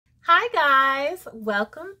Hi guys,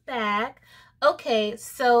 welcome back. Okay,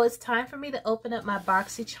 so it's time for me to open up my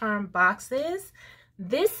BoxyCharm boxes.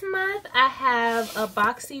 This month I have a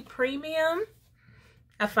Boxy Premium.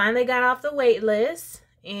 I finally got off the wait list,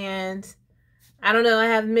 and I don't know, I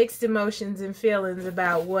have mixed emotions and feelings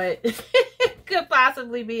about what could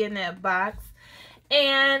possibly be in that box.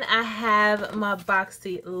 And I have my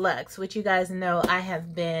BOXYLUXE, which you guys know I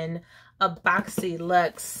have been a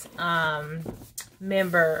BoxyLuxe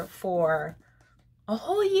member for a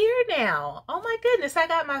whole year now. Oh my goodness, I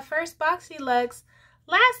got my first BoxyLuxe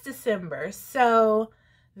last December. So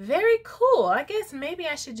very cool. I guess maybe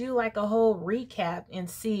I should do like a whole recap and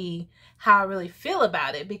see how I really feel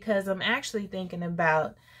about it, because I'm actually thinking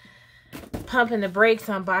about pumping the brakes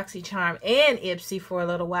on BoxyCharm and Ipsy for a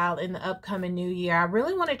little while in the upcoming new year. I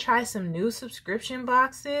really want to try some new subscription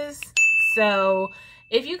boxes. So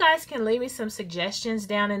if you guys can leave me some suggestions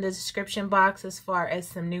down in the description box as far as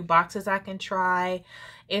some new boxes I can try,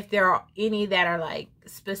 if there are any that are like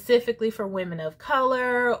specifically for women of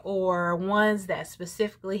color, or ones that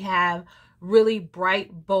specifically have really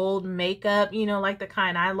bright, bold makeup, you know, like the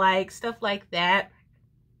kind I like, stuff like that.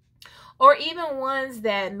 Or even ones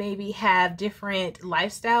that maybe have different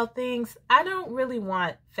lifestyle things. I don't really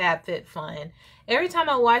want FabFitFun. Every time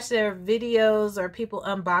I watch their videos or people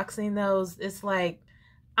unboxing those, it's like,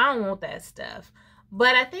 I don't want that stuff.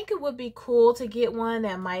 But I think it would be cool to get one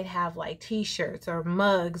that might have like t-shirts or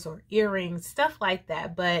mugs or earrings, stuff like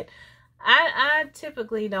that. But I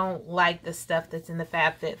typically don't like the stuff that's in the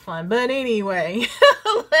FabFitFun. But anyway,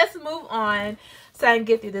 let's move on so I can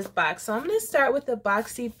get through this box. So I'm going to start with the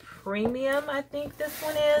Boxy Premium. I think this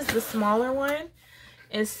one is the smaller one,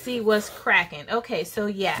 and see what's cracking. Okay, so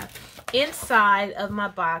yeah, inside of my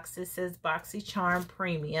box it says BoxyCharm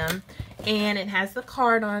Premium, and it has the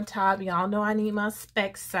card on top. Y'all know I need my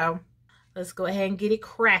specs, so let's go ahead and get it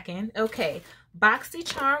cracking. Okay,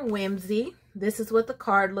 BoxyCharm Whimsy. This is what the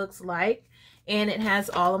card looks like, and it has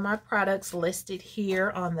all of my products listed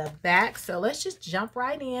here on the back. So let's just jump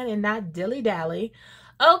right in and not dilly-dally.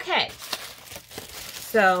 Okay,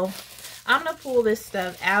 so I'm gonna pull this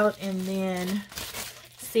stuff out and then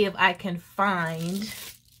see if I can find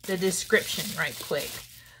the description right quick.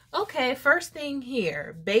 Okay, first thing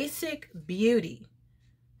here, Basic Beauty.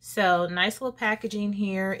 So nice little packaging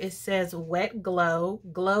here. It says Wet Glow,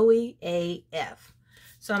 Glowy AF.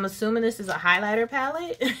 So I'm assuming this is a highlighter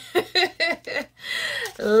palette.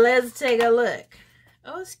 Let's take a look.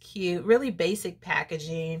 Oh, it's cute. Really basic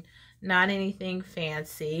packaging. Not anything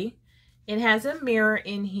fancy. It has a mirror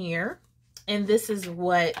in here. And this is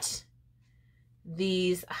what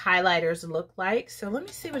these highlighters look like. So let me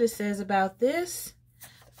see what it says about this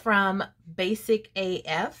from Basic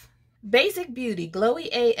AF. Basic Beauty, Glowy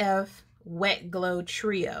AF, Wet Glow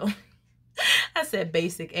Trio. I said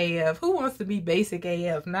Basic AF. Who wants to be Basic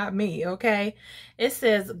AF? Not me, okay? It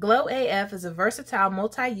says Glow AF is a versatile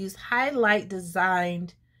multi-use highlight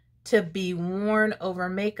designed to be worn over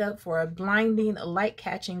makeup for a blinding,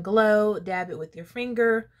 light-catching glow. Dab it with your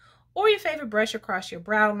finger or your favorite brush across your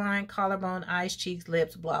brow line, collarbone, eyes, cheeks,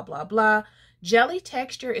 lips, blah, blah, blah. Jelly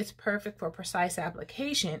texture is perfect for precise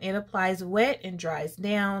application. It applies wet and dries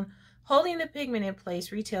down. Holding the pigment in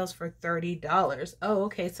place retails for $30. Oh,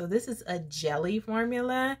 okay, so this is a jelly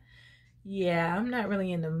formula. Yeah, I'm not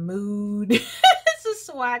really in the mood to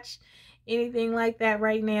swatch anything like that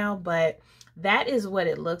right now, but that is what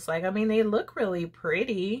it looks like. I mean, they look really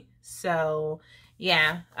pretty. So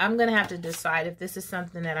yeah, I'm gonna have to decide if this is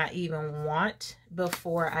something that I even want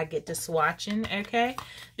before I get to swatching, okay?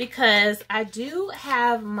 Because I do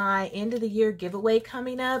have my end of the year giveaway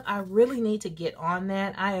coming up. I really need to get on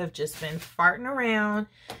that. I have just been farting around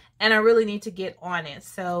and I really need to get on it.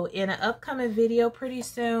 So in an upcoming video pretty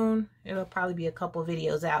soon, it'll probably be a couple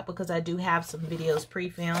videos out because I do have some videos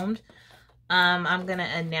pre-filmed. I'm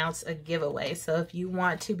gonna announce a giveaway. So if you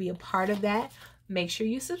want to be a part of that, make sure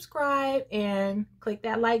you subscribe and click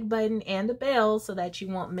that like button and the bell so that you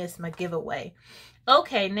won't miss my giveaway.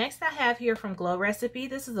 Okay, next I have here from Glow Recipe.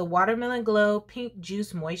 This is a Watermelon Glow Pink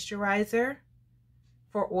Juice Moisturizer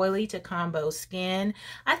for oily to combo skin.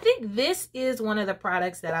 I think this is one of the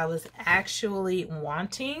products that I was actually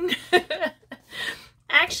wanting.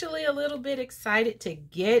 Actually a little bit excited to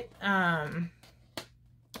get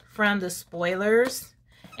from the spoilers.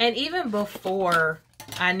 And even before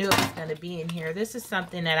I knew it was going to be in here, this is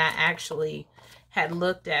something that I actually had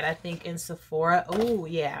looked at, I think, in Sephora. Oh,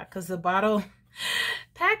 yeah, because the bottle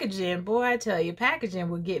packaging, boy, I tell you, packaging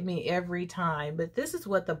will get me every time. But this is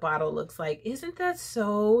what the bottle looks like. Isn't that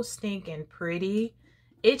so stinking pretty?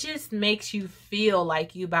 It just makes you feel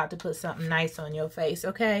like you about to put something nice on your face,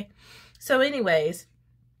 okay? So anyways,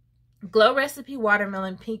 Glow Recipe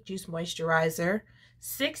Watermelon Pink Juice Moisturizer,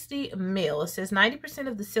 60 ml. It says 90%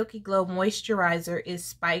 of the Silky Glow Moisturizer is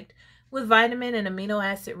spiked with vitamin and amino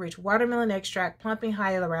acid rich watermelon extract, plumping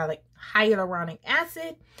hyaluronic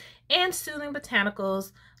acid, and soothing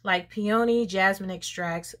botanicals like peony, jasmine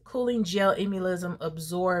extracts. Cooling gel emulsion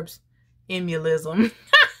absorbs emulsion.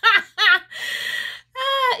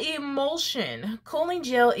 Emulsion. Cooling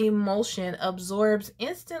gel emulsion absorbs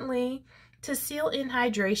instantly to seal in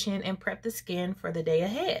hydration and prep the skin for the day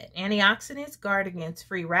ahead. Antioxidants guard against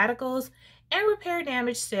free radicals and repair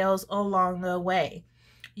damaged cells along the way.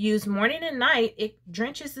 Used morning and night, it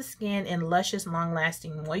drenches the skin in luscious,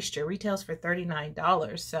 long-lasting moisture. Retails for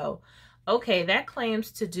 $39. So, okay, that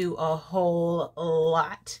claims to do a whole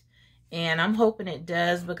lot. And I'm hoping it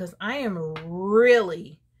does, because I am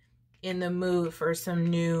really in the mood for some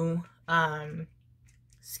new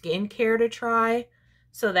skincare to try.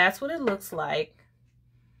 So that's what it looks like.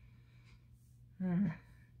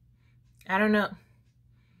 I don't know.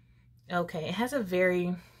 Okay, it has a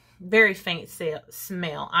very, very faint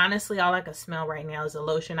smell. Honestly, all I can smell right now is the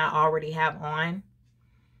lotion I already have on.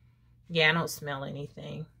 Yeah, I don't smell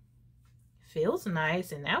anything. Feels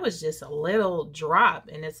nice, and that was just a little drop,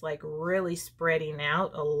 and it's like really spreading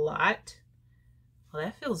out a lot. Well,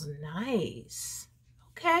 that feels nice.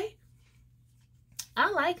 Okay. I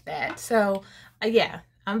like that. So, yeah,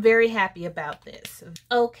 I'm very happy about this.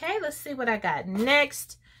 Okay, let's see what I got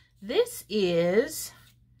next. This is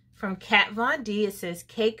from Kat Von D. It says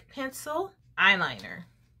Cake Pencil Eyeliner.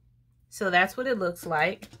 So that's what it looks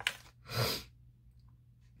like.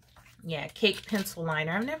 Yeah, Cake Pencil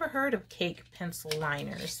Liner. I've never heard of Cake Pencil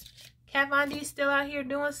Liners. Kat Von D still out here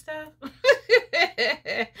doing stuff?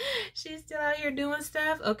 She's still out here doing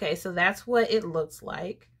stuff? Okay, so that's what it looks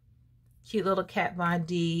like. Cute little Kat Von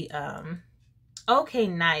D. Okay,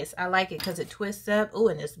 nice. I like it because it twists up. Oh,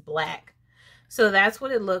 and it's black. So that's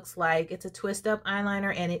what it looks like. It's a twist up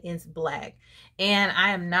eyeliner and it is black. And I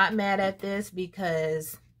am not mad at this,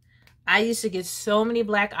 because I used to get so many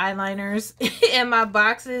black eyeliners in my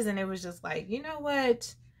boxes, and it was just like, you know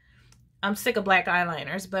what? I'm sick of black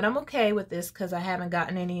eyeliners, but I'm okay with this because I haven't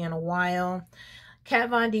gotten any in a while. Kat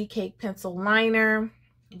Von D Cake Pencil Liner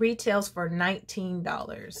retails for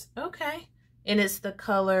 $19. Okay. And it's the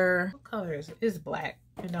color, what color is it? It's black.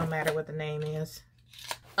 It don't matter what the name is.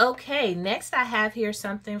 Okay, next I have here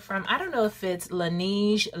something from, I don't know if it's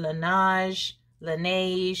Laneige,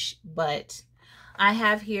 but I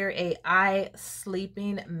have here a eye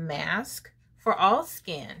sleeping mask for all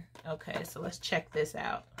skin. Okay, so let's check this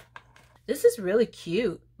out. This is really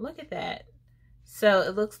cute. Look at that. So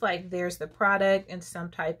it looks like there's the product and some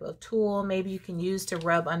type of tool maybe you can use to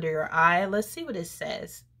rub under your eye. Let's see what it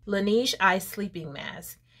says. Laneige Eye Sleeping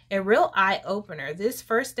Mask. A real eye opener. This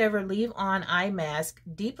first ever leave-on eye mask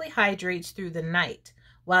deeply hydrates through the night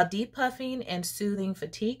while depuffing and soothing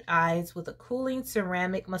fatigued eyes with a cooling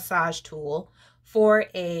ceramic massage tool for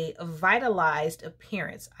a vitalized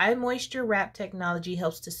appearance. Eye moisture wrap technology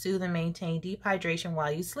helps to soothe and maintain deep hydration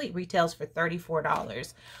while you sleep. Retails for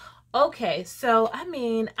 $34. Okay, so I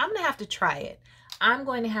mean, I'm gonna have to try it. I'm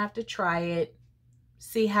going to have to try it,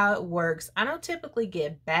 see how it works. I don't typically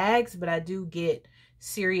get bags, but I do get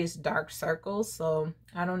serious dark circles, so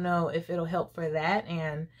I don't know if it'll help for that,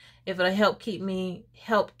 and if it'll help keep me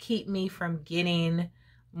from getting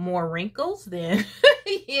more wrinkles, then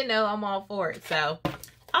you know, I'm all for it. So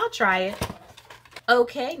I'll try it.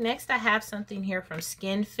 Okay, next I have something here from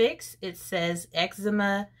Skin Fix. It says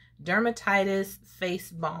Eczema Dermatitis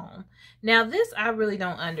Face Balm. Now this I really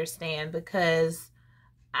don't understand, because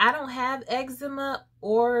I don't have eczema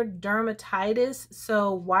or dermatitis,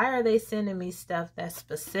 so why are they sending me stuff that's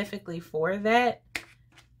specifically for that?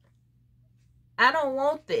 I don't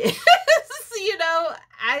want this. You know,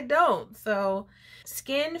 I don't. So,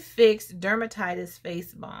 Skin Fix Dermatitis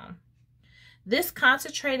Face Balm. This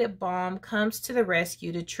concentrated balm comes to the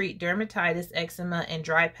rescue to treat dermatitis, eczema, and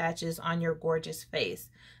dry patches on your gorgeous face,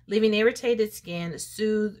 leaving irritated skin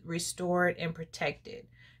soothed, restored, and protected.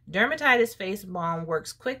 Dermatitis Face Balm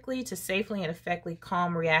works quickly to safely and effectively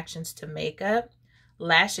calm reactions to makeup,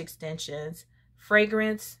 lash extensions,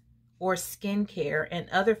 fragrance, or skincare, and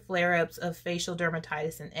other flare-ups of facial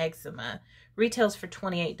dermatitis and eczema. Retails for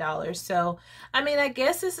 $28. So, I mean, I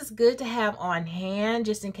guess this is good to have on hand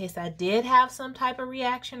just in case I did have some type of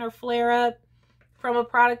reaction or flare-up from a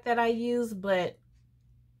product that I use, but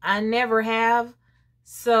I never have.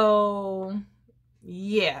 So,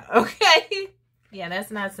 yeah, okay. Yeah,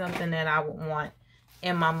 that's not something that I would want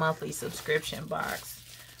in my monthly subscription box.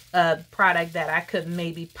 A product that I could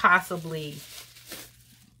maybe possibly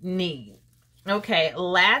need. Okay,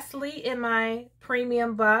 lastly in my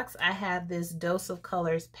premium box, I have this Dose of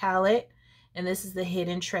Colors palette, and this is the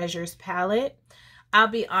Hidden Treasures palette. I'll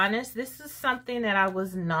be honest, this is something that I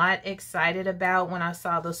was not excited about when I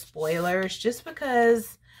saw the spoilers, just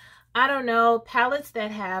because, I don't know, palettes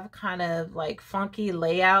that have kind of like funky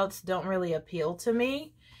layouts don't really appeal to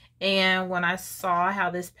me. And when I saw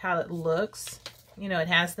how this palette looks, you know, it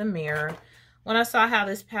has the mirror. When I saw how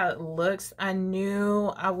this palette looks, I knew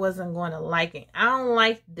I wasn't going to like it. I don't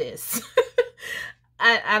like this.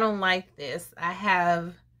 I don't like this. I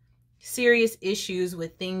have serious issues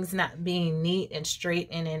with things not being neat and straight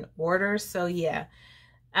and in order. So yeah,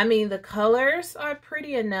 I mean, the colors are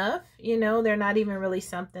pretty enough. You know, they're not even really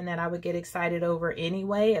something that I would get excited over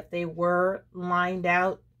anyway if they were lined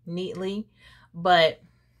out neatly. But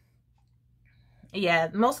yeah,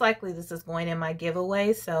 most likely this is going in my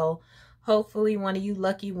giveaway. So hopefully one of you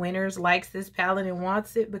lucky winners likes this palette and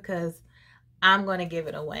wants it, because I'm going to give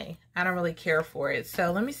it away. I don't really care for it.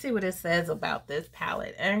 So let me see what it says about this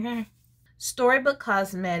palette. Okay. Storybook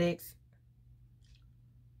Cosmetics.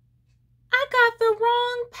 I got the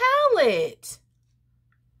wrong palette.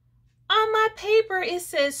 On my paper, it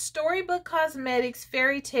says Storybook Cosmetics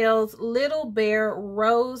Fairy Tales Little Bear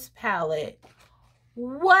Rose Palette.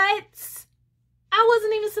 What? I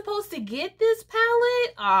wasn't even supposed to get this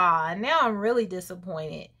palette? Ah, now I'm really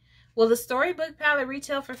disappointed. Well, the Storybook palette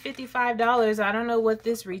retailed for $55. I don't know what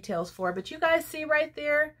this retails for, but you guys see right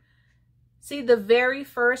there? See, the very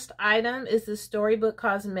first item is the Storybook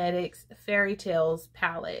Cosmetics Fairy Tales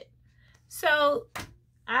palette. So,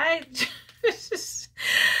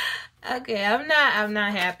 okay, I'm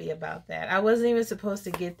not happy about that. I wasn't even supposed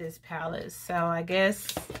to get this palette, so I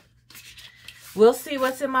guess we'll see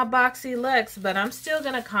what's in my BOXYLUXE, but I'm still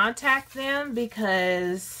going to contact them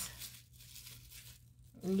because,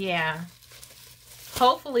 yeah,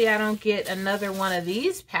 hopefully I don't get another one of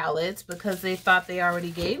these palettes because they thought they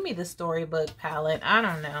already gave me the Storybook palette. I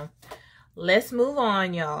don't know. Let's move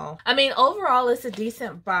on, y'all. I mean, overall, it's a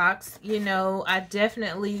decent box. You know, I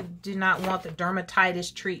definitely do not want the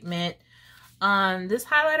dermatitis treatment. This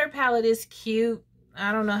highlighter palette is cute.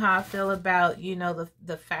 I don't know how I feel about, you know,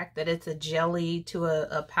 the fact that it's a jelly to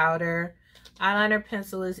a powder. Eyeliner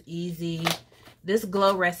pencil is easy. This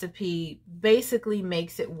glow recipe basically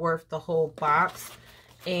makes it worth the whole box.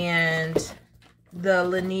 And the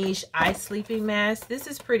Laneige eye sleeping mask, this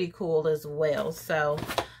is pretty cool as well. So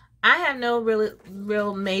I have no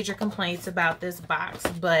real major complaints about this box,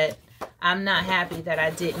 but I'm not happy that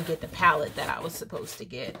I didn't get the palette that I was supposed to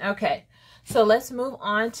get. Okay. So let's move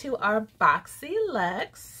on to our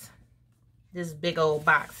BOXYLUXE. This big old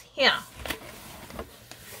box here.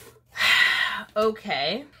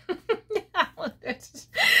 Okay. I'm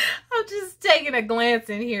just taking a glance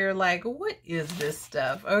in here like, what is this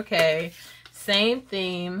stuff? Okay. Same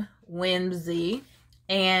theme, whimsy.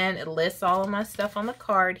 And it lists all of my stuff on the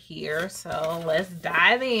card here. So let's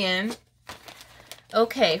dive in.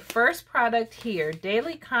 Okay, first product here.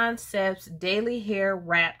 Daily Concepts Daily Hair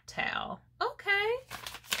Wrap Towel. Okay,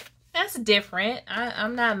 that's different.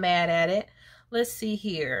 I'm not mad at it. Let's see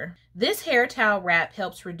here. This hair towel wrap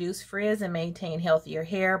helps reduce frizz and maintain healthier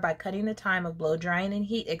hair by cutting the time of blow drying and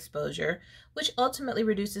heat exposure, which ultimately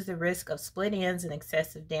reduces the risk of split ends and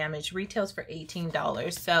excessive damage. Retails for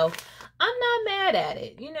 $18. So I'm not mad at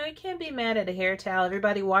it. You know, you can't be mad at a hair towel.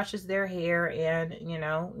 Everybody washes their hair and, you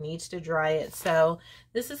know, needs to dry it. So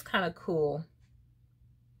this is kind of cool.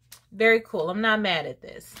 Very cool. I'm not mad at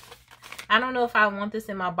this. I don't know if I want this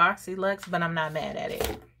in my BOXYLUXE, but I'm not mad at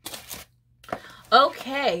it.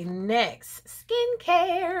 Okay, next,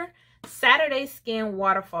 skincare. Saturday Skin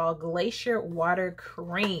Waterfall Glacier Water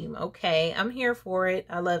Cream. Okay, I'm here for it.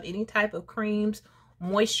 I love any type of creams,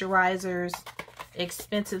 moisturizers,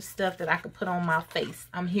 expensive stuff that I could put on my face.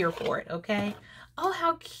 I'm here for it, okay? Oh,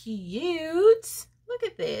 how cute. Look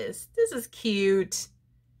at this. This is cute.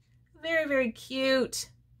 Very, very cute.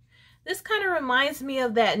 This kind of reminds me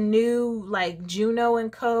of that new, like, Juno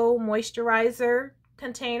 & Co. moisturizer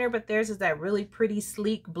container, but theirs is that really pretty,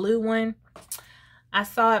 sleek blue one. I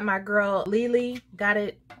saw it. My girl, Lily, got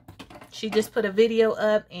it. She just put a video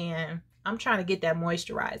up, and I'm trying to get that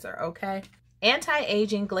moisturizer, okay?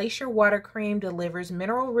 Anti-Aging Glacier Water Cream delivers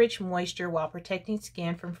mineral-rich moisture while protecting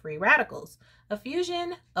skin from free radicals. A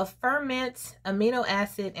fusion of ferments, amino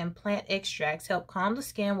acid, and plant extracts help calm the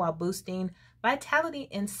skin while boosting vitality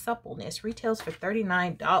and suppleness. Retails for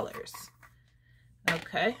 $39.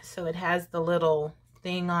 Okay, so it has the little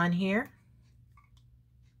thing on here.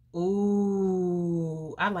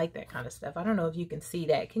 Ooh, I like that kind of stuff. I don't know if you can see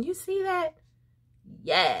that. Can you see that?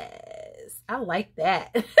 Yes, I like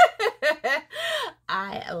that.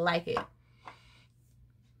 I like it.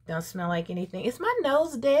 Don't smell like anything. Is my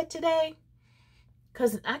nose dead today?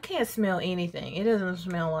 Because I can't smell anything. It doesn't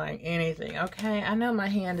smell like anything, okay? I know my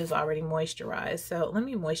hand is already moisturized, so let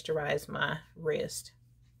me moisturize my wrist.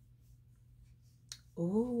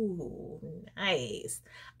 Ooh, nice.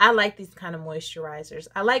 I like these kind of moisturizers.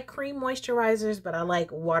 I like cream moisturizers, but I like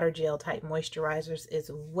water gel type moisturizers as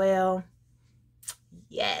well.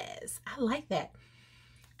 Yes, I like that.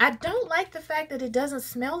 I don't like the fact that it doesn't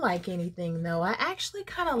smell like anything, though. I actually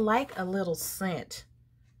kind of like a little scent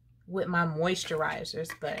with my moisturizers,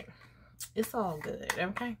 but it's all good,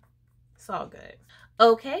 okay? It's all good.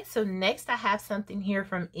 Okay, so next I have something here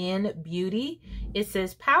from In Beauty. It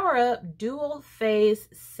says Power Up Dual Phase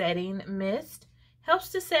Setting Mist. Helps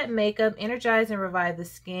to set makeup, energize and revive the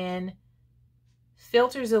skin.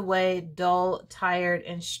 Filters away dull, tired,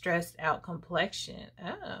 and stressed out complexion.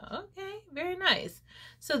 Oh, okay. Very nice.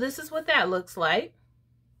 So this is what that looks like.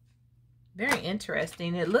 Very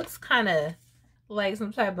interesting. It looks kind of like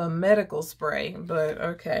some type of medical spray, but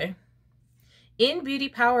okay. In Beauty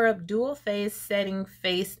Power Up Dual Phase Setting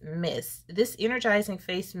Face Mist. This energizing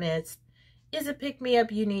face mist is a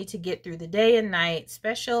pick-me-up you need to get through the day and night.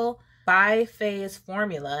 Special bi-phase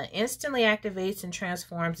formula instantly activates and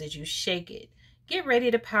transforms as you shake it. Get ready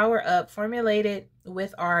to power up, formulated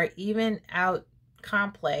with our Even Out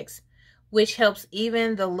complex, which helps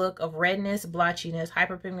even the look of redness, blotchiness,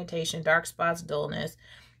 hyperpigmentation, dark spots, dullness.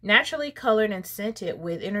 Naturally colored and scented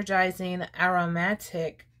with energizing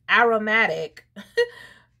aromatic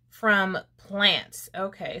from plants.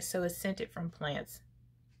 Okay, so it's scented from plants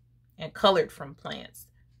and colored from plants.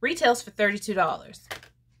 Retails for $32.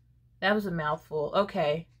 That was a mouthful.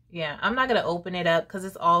 Okay, yeah, I'm not going to open it up because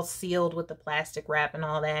it's all sealed with the plastic wrap and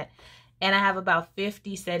all that. And I have about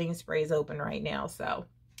 50 setting sprays open right now. So,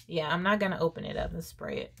 yeah, I'm not going to open it up and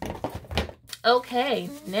spray it. Okay,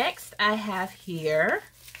 next I have here...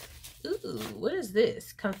 Ooh, what is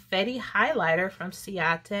this? Confetti highlighter from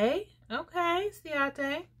Ciate. Okay,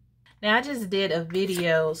 Ciate. Now, I just did a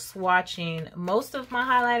video swatching most of my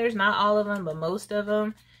highlighters. Not all of them, but most of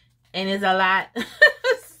them. And it's a lot.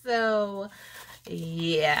 So,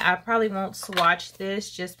 yeah, I probably won't swatch this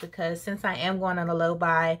just because since I am going on a low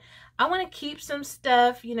buy, I want to keep some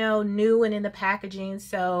stuff, you know, new and in the packaging.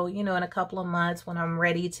 So, you know, in a couple of months when I'm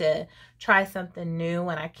ready to try something new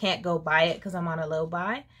and I can't go buy it because I'm on a low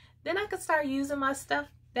buy, then I could start using my stuff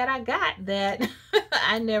that I got that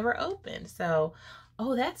I never opened. So,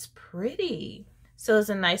 oh, that's pretty. So it's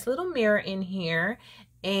a nice little mirror in here.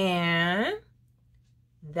 And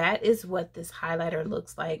that is what this highlighter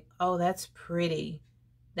looks like. Oh, that's pretty.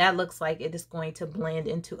 That looks like it is going to blend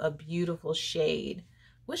into a beautiful shade.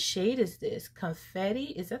 What shade is this?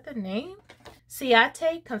 Confetti? Is that the name?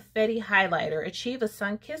 Ciate Confetti Highlighter. Achieve a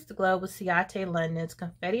sun-kissed glow with Ciate London's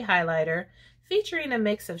Confetti Highlighter, featuring a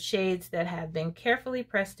mix of shades that have been carefully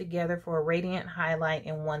pressed together for a radiant highlight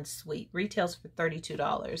in one sweep. Retails for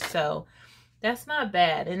 $32. So that's not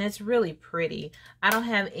bad, and it's really pretty. I don't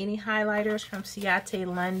have any highlighters from Ciate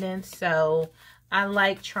London, so I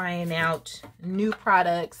like trying out new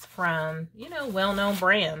products from, you know, well-known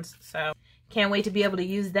brands. So can't wait to be able to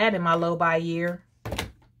use that in my low buy year.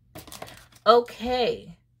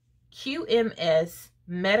 Okay, QMS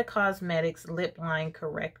Meta Cosmetics Lip Line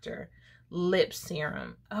Corrector Lip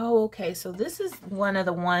Serum. Oh, okay, so this is one of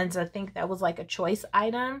the ones, I think that was like a choice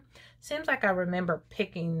item. Seems like I remember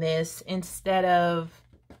picking this instead of,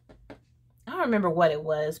 I don't remember what it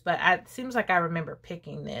was, but it seems like I remember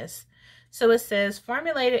picking this. So it says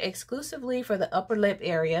formulated exclusively for the upper lip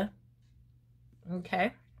area.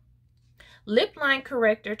 Okay. Lip line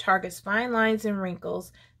corrector targets fine lines and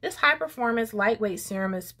wrinkles. This high-performance lightweight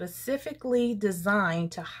serum is specifically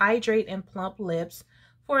designed to hydrate and plump lips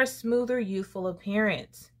for a smoother, youthful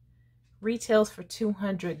appearance. Retails for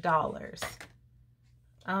 $200.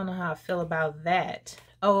 I don't know how I feel about that.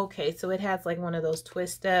 Oh, okay, so it has like one of those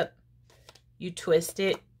twist up. You twist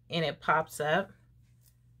it and it pops up.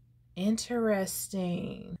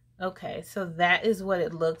 Interesting. Okay, so that is what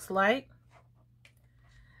it looks like.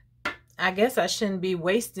 I guess I shouldn't be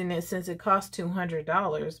wasting it since it costs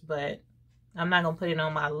 $200, but I'm not going to put it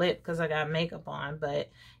on my lip because I got makeup on.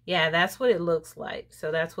 But yeah, that's what it looks like.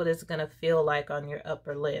 So that's what it's going to feel like on your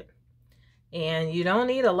upper lip. And you don't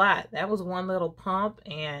need a lot. That was one little pump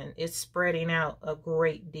and it's spreading out a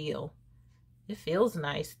great deal. It feels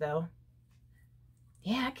nice though.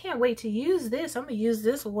 Yeah, I can't wait to use this. I'm going to use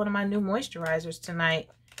this with one of my new moisturizers tonight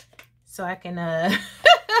so I can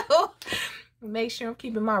make sure I'm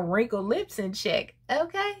keeping my wrinkled lips in check.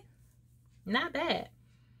 Okay, not bad.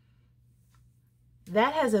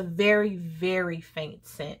 That has a very, very faint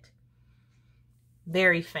scent.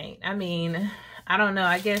 Very faint. I mean, I don't know.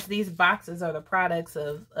 I guess these boxes are the products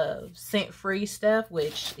of scent-free stuff,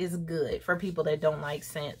 which is good for people that don't like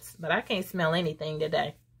scents. But I can't smell anything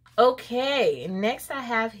today. Okay, next I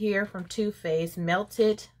have here from Too Faced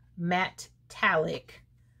Melted Matte Metallic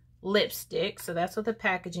Lipstick. So that's what the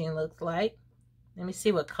packaging looks like. Let me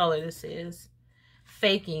see what color this is.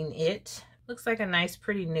 Faking It. Looks like a nice,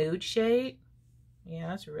 pretty nude shade. Yeah,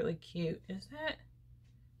 that's really cute. Is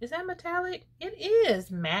that metallic? It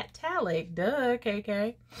is metallic. Duh,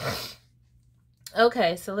 KK.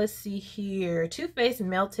 Okay, so let's see here. Too Faced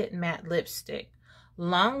Melted Matte Lipstick.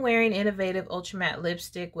 Long-wearing, innovative, ultra-matte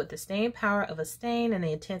lipstick with the staying power of a stain and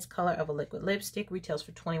the intense color of a liquid lipstick. Retails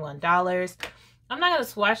for $21. I'm not going to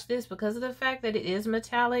swatch this because of the fact that it is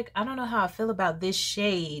metallic. I don't know how I feel about this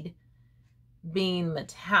shade being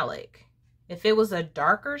metallic. If it was a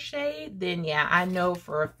darker shade, then yeah, I know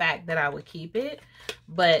for a fact that I would keep it.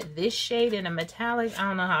 But this shade in a metallic, I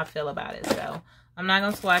don't know how I feel about it. So I'm not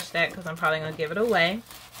going to swatch that because I'm probably going to give it away.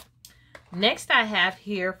 Next I have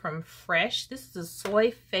here from Fresh. This is a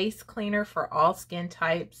soy face cleaner for all skin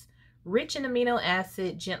types. Rich in amino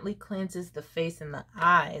acid, gently cleanses the face and the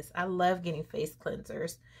eyes. I love getting face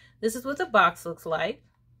cleansers. This is what the box looks like.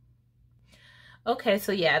 Okay,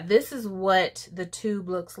 so yeah, this is what the tube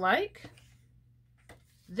looks like.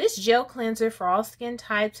 This gel cleanser for all skin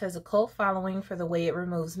types has a cult following for the way it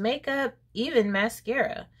removes makeup, even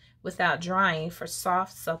mascara, without drying for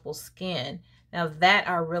soft, supple skin. Now that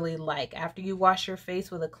I really like. After you wash your face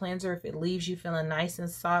with a cleanser, if it leaves you feeling nice and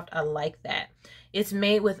soft, I like that. It's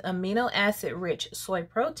made with amino acid rich soy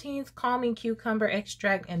proteins, calming cucumber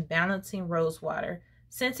extract, and balancing rose water.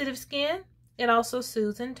 Sensitive skin, it also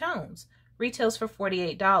soothes and tones. Retails for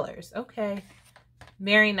 $48. Okay.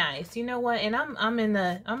 Very nice. You know what? And I'm in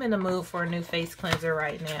the mood for a new face cleanser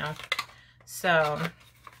right now. So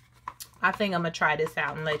I think I'm gonna try this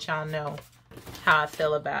out and let y'all know how I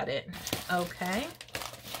feel about it. Okay.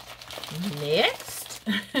 Next.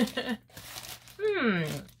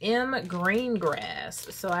 Green grass.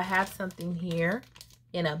 So I have something here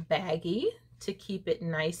in a baggie to keep it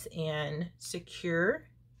nice and secure,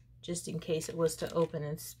 just in case it was to open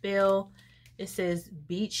and spill. It says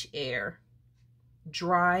Beach Air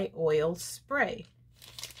Dry Oil Spray.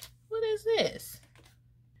 What is this?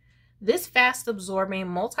 This fast-absorbing,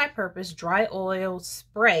 multi-purpose dry oil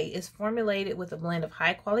spray is formulated with a blend of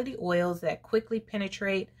high-quality oils that quickly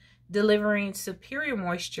penetrate, delivering superior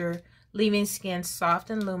moisture, leaving skin soft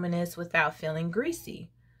and luminous without feeling greasy.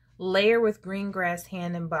 Layer with green grass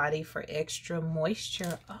hand and body for extra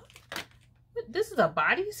moisture. Oh, this is a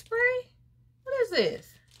body spray? What is this?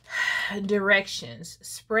 Directions.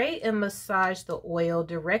 Spray and massage the oil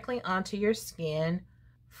directly onto your skin.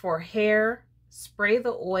 For hair, spray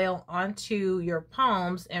the oil onto your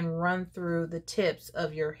palms and run through the tips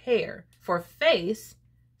of your hair. For face,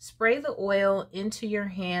 spray the oil into your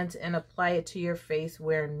hands and apply it to your face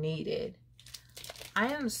where needed. I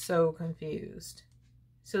am so confused.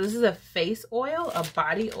 So this is a face oil, a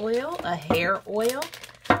body oil, a hair oil,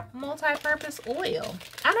 multi-purpose oil.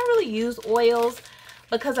 I don't really use oils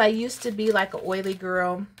because I used to be like an oily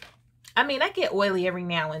girl. I mean, I get oily every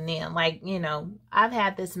now and then. Like, you know, I've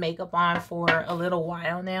had this makeup on for a little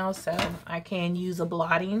while now, so I can use a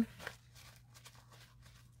blotting.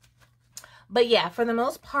 But yeah, for the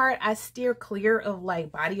most part, I steer clear of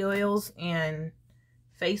like body oils and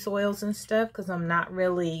face oils and stuff because I'm not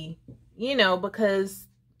really, you know, because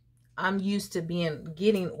I'm used to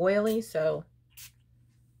getting oily. So,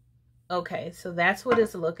 okay, so that's what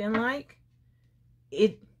it's looking like.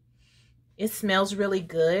 It smells really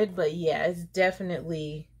good, but yeah, it's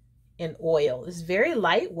definitely an oil. It's very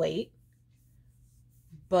lightweight,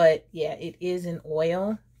 but yeah, it is an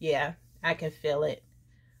oil. Yeah, I can feel it.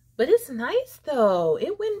 But it's nice though.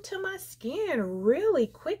 It went into my skin really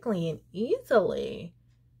quickly and easily.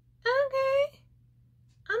 Okay.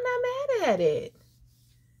 I'm not mad at it.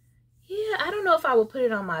 Yeah, I don't know if I would put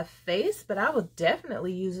it on my face, but I would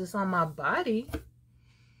definitely use this on my body.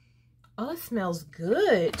 Oh, it smells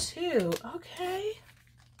good too. Okay.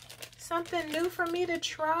 Something new for me to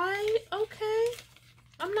try. Okay.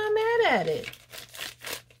 I'm not mad at it.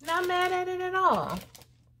 Not mad at it at all.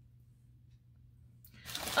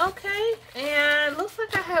 Okay. And looks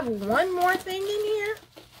like I have one more thing in here.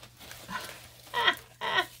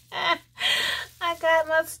 I got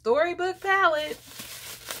my Storybook palette.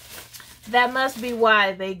 That must be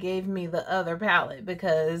why they gave me the other palette,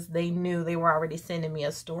 because they knew they were already sending me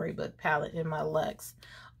a Storybook palette in my Luxe.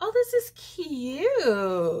 Oh, this is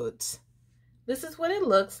cute. This is what it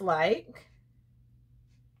looks like.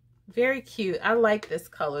 Very cute. I like this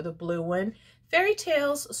color, the blue one. Fairy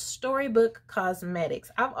Tales Storybook Cosmetics.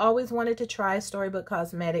 I've always wanted to try Storybook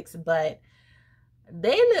Cosmetics, but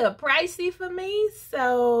they a little pricey for me.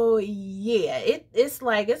 So yeah, it's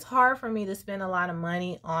like, it's hard for me to spend a lot of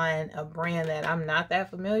money on a brand that I'm not that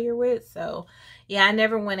familiar with. So yeah, I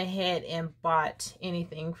never went ahead and bought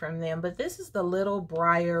anything from them. But this is the Little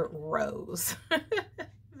Briar Rose.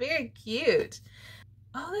 Very cute.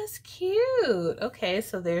 Oh, that's cute. Okay,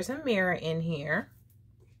 so there's a mirror in here.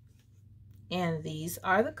 And these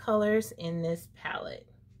are the colors in this palette.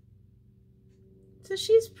 So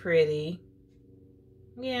she's pretty.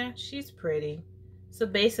 Yeah, she's pretty. So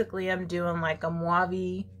basically I'm doing like a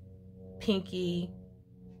mauve pinky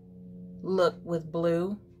look with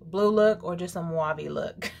blue look, or just a mauve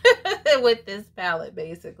look with this palette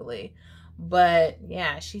basically. But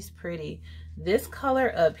yeah, she's pretty. This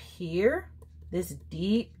color up here, this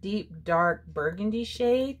deep dark burgundy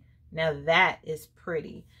shade, now that is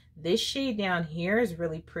pretty. This shade down here is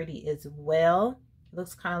really pretty as well. It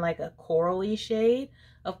looks kind of like a corally shade.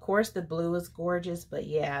 Of course, the blue is gorgeous, but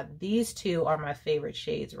yeah, these two are my favorite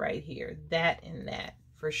shades right here. That and that,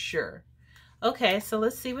 for sure. Okay, so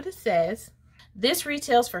let's see what it says. This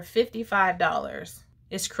retails for $55.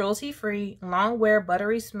 It's cruelty-free, long wear,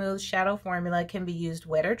 buttery smooth shadow formula, can be used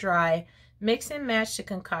wet or dry. Mix and match to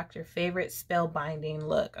concoct your favorite spellbinding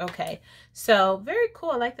look. Okay, so very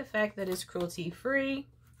cool. I like the fact that it's cruelty-free.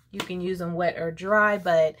 You can use them wet or dry,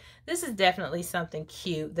 but this is definitely something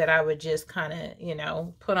cute that I would just kind of, you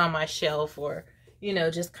know, put on my shelf, or, you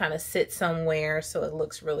know, just kind of sit somewhere so it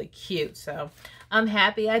looks really cute. So I'm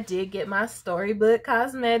happy I did get my Storybook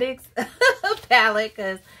Cosmetics palette,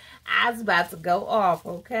 because I was about to go off,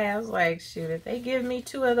 okay? I was like, shoot, if they give me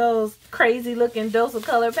 2 of those crazy looking Dose of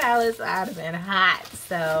Color palettes, I'd have been hot.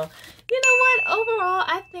 So you know what? Overall,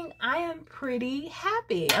 I think I am pretty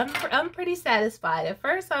happy. I'm pretty satisfied. At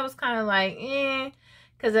first, I was kind of like,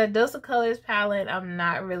 because that Dose of Colors palette, I'm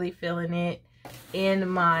not really feeling it in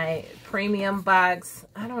my premium box.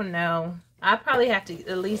 I don't know. I probably have to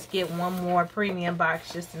at least get one more premium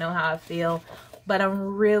box just to know how I feel. But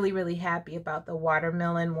I'm really happy about the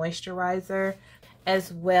Watermelon Moisturizer,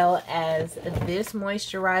 as well as this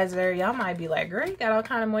moisturizer. Y'all might be like, girl, you got all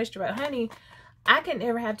kind of moisturizer. Honey, I can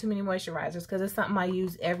never have too many moisturizers because it's something I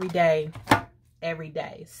use every day.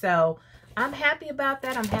 So I'm happy about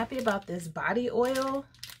that. I'm happy about this body oil,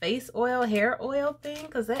 face oil, hair oil thing,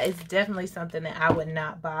 because that is definitely something that I would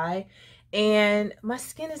not buy. And my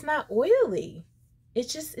skin is not oily. It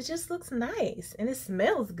just looks nice and it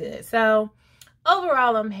smells good. So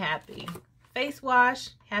overall, I'm happy. Face wash,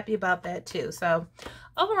 happy about that too. So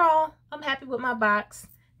overall, I'm happy with my box.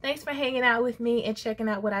 Thanks for hanging out with me and checking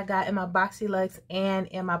out what I got in my BOXYLUXE and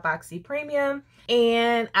in my Boxy Premium.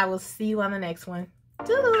 And I will see you on the next one.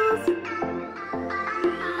 Toodles!